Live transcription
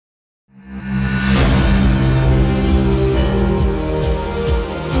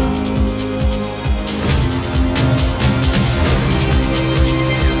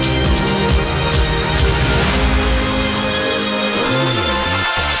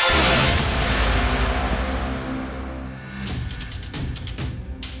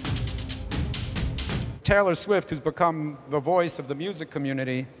Taylor Swift, who's become the voice of the music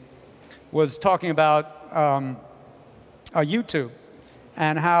community, was talking about YouTube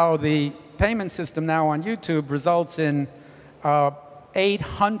and how the payment system now on YouTube results in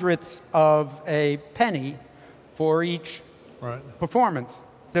 0.08 of a penny for each performance.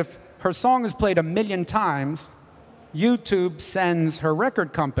 If her song is played 1 million times, YouTube sends her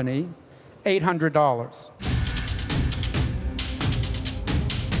record company $800.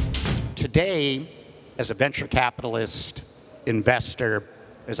 Today, as a venture capitalist, investor,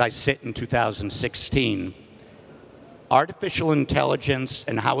 as I sit in 2016, artificial intelligence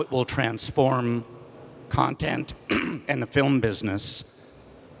and how it will transform content and the film business,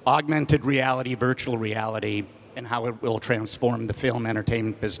 augmented reality, virtual reality, and how it will transform the film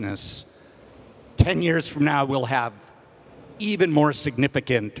entertainment business. 10 years from now, we'll have even more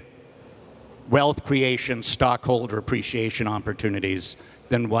significant wealth creation, stockholder appreciation opportunities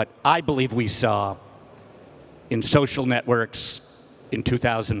than what I believe we saw in social networks in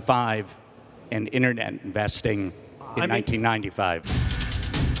 2005 and internet investing in 1995.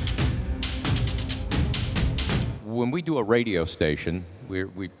 When we do a radio station,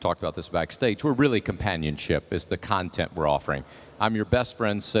 we talked about this backstage, we're really companionship is the content we're offering. I'm your best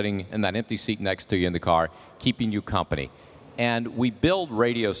friend sitting in that empty seat next to you in the car, keeping you company. And we build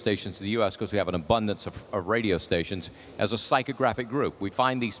radio stations in the U.S. because we have an abundance of radio stations as a psychographic group. We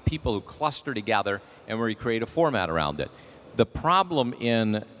find these people who cluster together and we create a format around it. The problem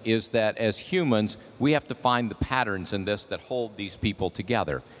is that as humans, we have to find the patterns in this that hold these people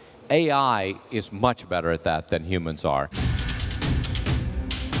together. AI is much better at that than humans are.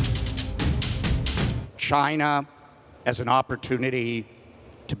 China as an opportunity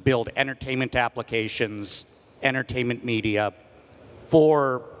to build entertainment applications, entertainment media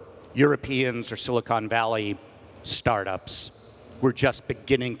for Europeans or Silicon Valley startups. We're just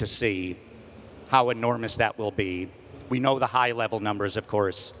beginning to see how enormous that will be. We know the high-level numbers, of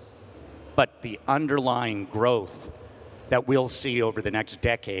course, but the underlying growth that we'll see over the next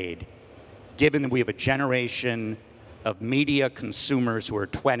decade, given that we have a generation of media consumers who are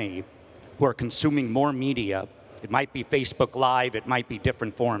 20, who are consuming more media. It might be Facebook Live, it might be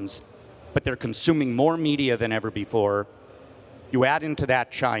different forms, but they're consuming more media than ever before. You add into that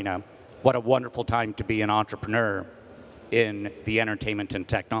China, what a wonderful time to be an entrepreneur in the entertainment and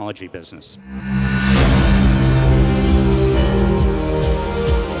technology business.